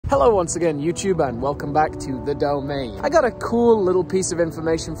Hello once again YouTube, and welcome back to The Domain. I got a cool little piece of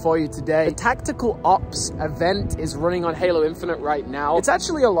information for you today. The Tactical Ops event is running on Halo Infinite right now. It's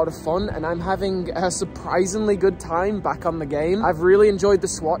actually a lot of fun and I'm having a surprisingly good time back on the game. I've really enjoyed the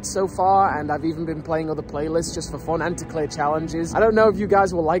SWAT so far, and I've even been playing other playlists just for fun and to clear challenges. I don't know if you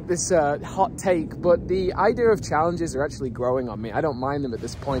guys will like this hot take, but the idea of challenges are actually growing on me. I don't mind them at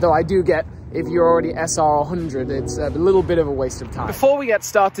this point, though I do get, if you're already SR 100, it's a little bit of a waste of time. Before we get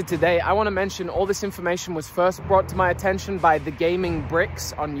started today, I want to mention all this information was first brought to my attention by The Gaming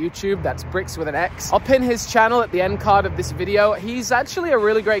Bricks on YouTube. That's Bricks with an X. I'll pin his channel at the end card of this video. He's actually a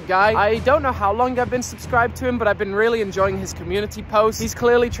really great guy. I don't know how long I've been subscribed to him, but I've been really enjoying his community posts. He's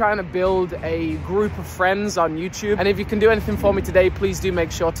clearly trying to build a group of friends on YouTube, and if you can do anything for me today, please do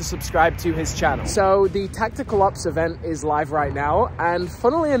make sure to subscribe to his channel. So the Tactical Ops event is live right now, and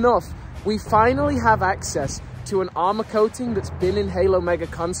funnily enough, we finally have access to an armor coating that's been in Halo Mega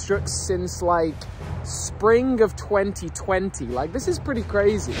Construx since like spring of 2020. Like, this is pretty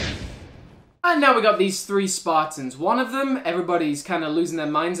crazy. And now we got these three Spartans. One of them, everybody's kind of losing their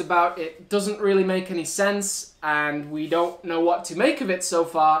minds about. It doesn't really make any sense, and we don't know what to make of it so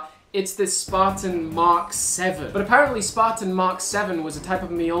far. It's this Spartan Mark 7. But apparently Spartan Mark 7 was a type of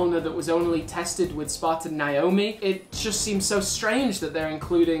Mjolnir that was only tested with Spartan Naomi. It just seems so strange that they're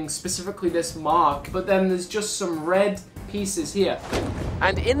including specifically this mark, but then there's just some red pieces here.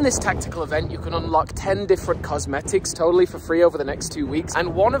 And in this tactical event, you can unlock 10 different cosmetics totally for free over the next 2 weeks.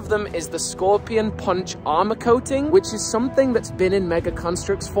 And one of them is the Scorpion Punch armor coating, which is something that's been in Mega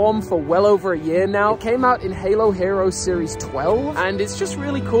Construx form for well over a year now. It came out in Halo Heroes Series 12, and it's just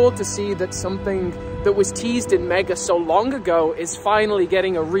really cool to see that something that was teased in Mega so long ago is finally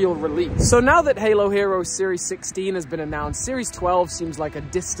getting a real release. So now that Halo Heroes Series 16 has been announced, Series 12 seems like a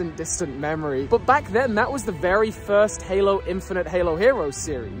distant memory. But back then, that was the very first Halo Infinite Halo Heroes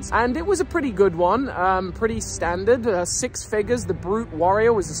series. And it was a pretty good one, pretty standard, 6 figures. The Brute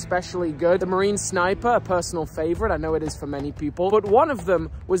Warrior was especially good. The Marine Sniper, a personal favorite, I know it is for many people. But one of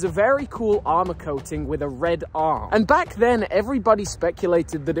them was a very cool armor coating with a red arm. And back then, everybody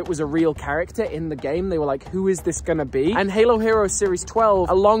speculated that it was a real character in the game. They were like, who is this gonna be? And Halo Heroes Series 12,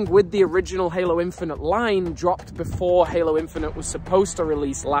 along with the original Halo Infinite line, dropped before Halo Infinite was supposed to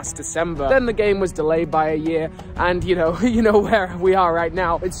release last December. Then the game was delayed by a year, and you know where we are right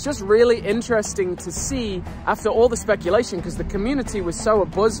now. It's just really interesting to see after all the speculation, because the community was so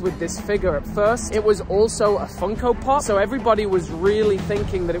abuzz with this figure at first. It was also a Funko Pop, so everybody was really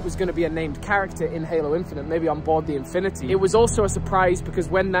thinking that it was going to be a named character in Halo Infinite, maybe on board the Infinity. It was also a surprise because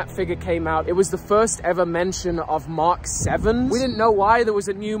when that figure came out, it was the first ever mention of Mark 7s. We didn't know why there was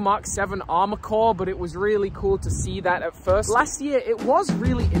a new Mark 7 armor core, but it was really cool to see that at first. Last year, it was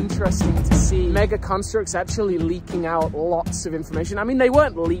really interesting to see Mega Construx actually leaking out lots of information. I mean, they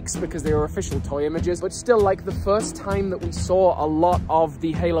weren't leaks because they were official toy images, but still, like, the first time that we saw a lot of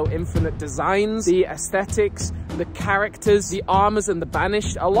the Halo Infinite designs, the aesthetics, the characters, the armors, and the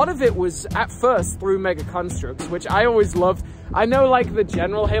banished, a lot of it was at first through Mega Construx, which I always loved. I know, like, the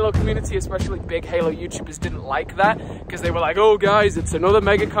general Halo community, especially big Halo YouTubers, didn't like that because they were like, oh guys, it's another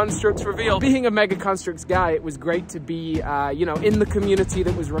Mega Construx reveal. Being a Mega Construx guy, it was great to be, you know, in the community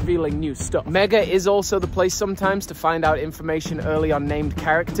that was revealing new stuff. Mega is also the place sometimes to find out information early on named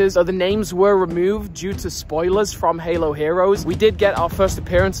characters. So the names were removed due to spoilers from Halo Heroes. We did get our first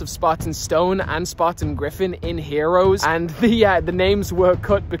appearance of Spartan Stone and Spartan Griffin in Heroes, and the names were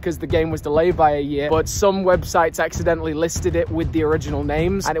cut because the game was delayed by a year, but some websites accidentally listed it with the original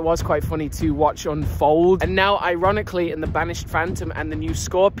names, and it was quite funny to watch unfold. And now, ironically, in the Banished Phantom and the new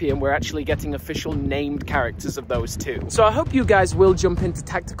Scorpion, we're actually getting official named characters of those two. So I hope you guys will jump into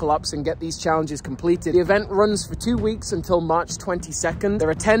Tactical Ops and get these challenges completed. The event runs for 2 weeks until March 22nd. There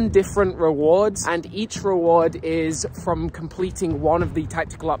are 10 different rewards, and each reward is from completing one of the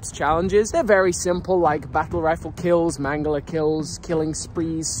Tactical Ops challenges. They're very simple, like battle rifle kills, mangler kills, killing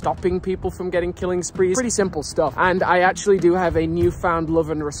sprees, stopping people from getting killing sprees. Pretty simple stuff. And I actually do have a newfound love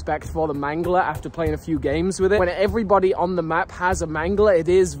and respect for the mangler after playing a few games with it. When everybody on the map has a mangler, it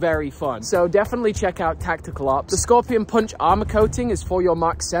is very fun. So definitely check out Tactical Ops. The Scorpion Punch armor coating is for your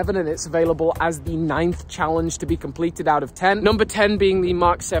Mark 7, and it's available as the 9th challenge to be completed out of 10. Number 10 being the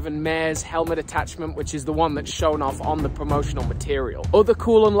Mark 7 Mare's helmet attachment, which is the one that's shown off on the promotional material. Other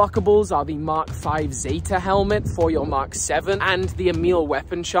cool unlockables are the Mark 5 Zeta helmet for your Mark 7 and the Emile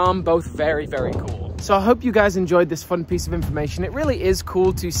weapon charm, both very, very cool. So I hope you guys enjoyed this fun piece of information. It really is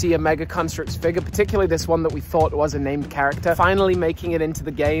cool to see a Mega Construx figure, particularly this one that we thought was a named character, finally making it into the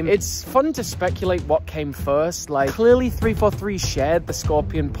game. It's fun to speculate what came first. Like, clearly 343 shared the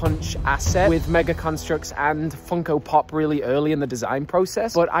Scorpion Punch asset with Mega Construx and Funko Pop really early in the design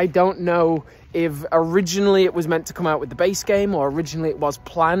process, but I don't know if originally it was meant to come out with the base game or originally it was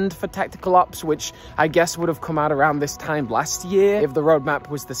planned for Tactical Ops, which I guess would have come out around this time last year if the roadmap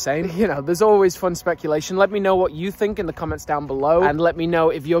was the same. You know, there's always fun speculation. Let me know what you think in the comments down below, and let me know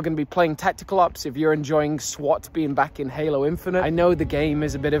if you're going to be playing Tactical Ops, if you're enjoying SWAT being back in Halo Infinite. I know the game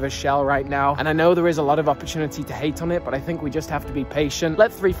is a bit of a shell right now, and I know there is a lot of opportunity to hate on it, but I think we just have to be patient,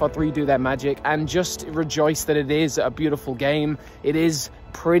 let 343 do their magic, and just rejoice that it is a beautiful game. It is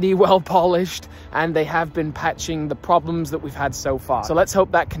pretty well polished, and they have been patching the problems that we've had so far. So let's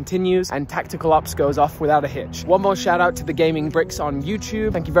hope that continues and Tactical Ops goes off without a hitch. One more shout out to the Gaming Bricks on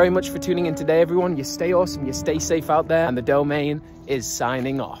YouTube. Thank you very much for tuning in today, everyone. You stay awesome, you stay safe out there, and the Domain is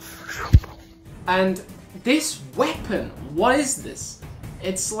signing off. And this weapon, what is this?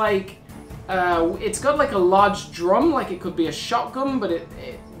 It's like, it's got like a large drum, like it could be a shotgun, but it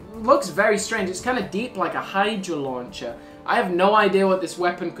looks very strange. It's kind of deep, like a Hydra launcher. I have no idea what this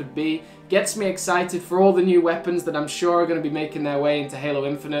weapon could be. Gets me excited for all the new weapons that I'm sure are going to be making their way into Halo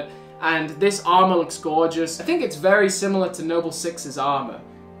Infinite. And this armor looks gorgeous. I think it's very similar to Noble Six's armor,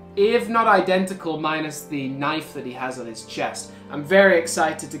 if not identical, minus the knife that he has on his chest. I'm very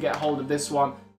excited to get hold of this one.